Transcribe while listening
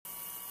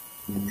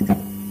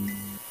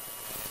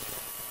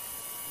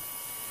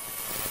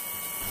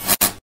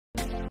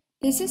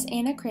This is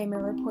Anna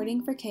Kraemer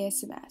reporting for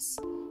KSMS.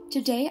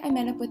 Today I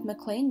met up with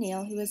McLain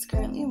Neal, who is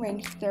currently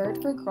ranked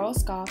 3rd for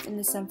girls golf in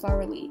the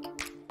Sunflower League.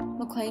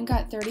 McLain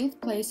got 30th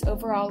place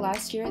overall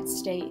last year at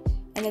state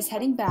and is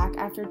heading back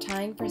after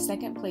tying for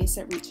 2nd place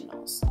at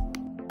regionals.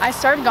 I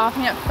started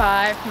golfing at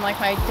 5 from my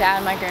dad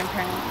and my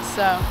grandparents,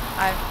 so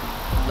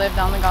I've lived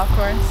on the golf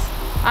course.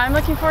 I'm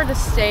looking forward to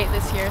state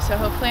this year, so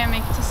hopefully I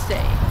make it to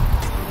state.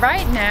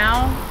 Right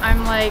now,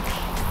 I'm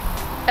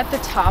at the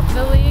top of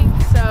the league,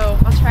 so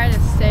I'll try to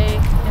stay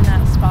in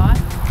that spot.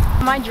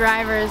 My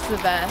driver is the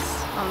best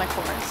on the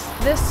course.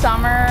 This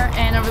summer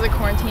and over the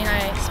quarantine,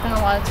 I spent a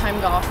lot of time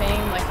golfing,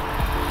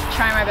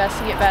 trying my best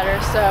to get better,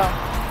 so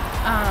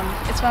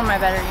it's one of my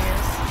better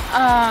years.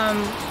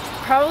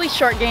 Probably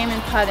short game and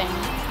putting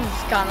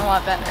has gotten a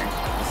lot better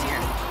this year.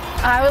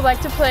 I would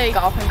like to play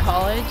golf in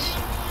college,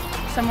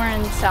 somewhere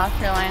in South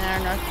Carolina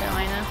or North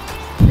Carolina.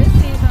 This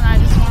season I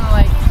just want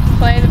to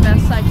play the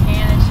best I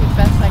can and shoot the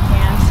best I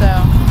can, so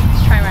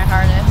just try my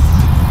hardest.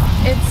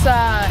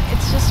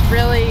 It's just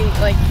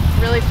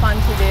really fun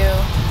to do,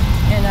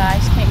 and I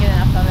just can't get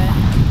enough of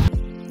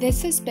it.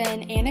 This has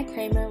been Anna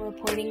Kraemer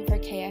reporting for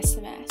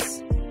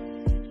KSMS.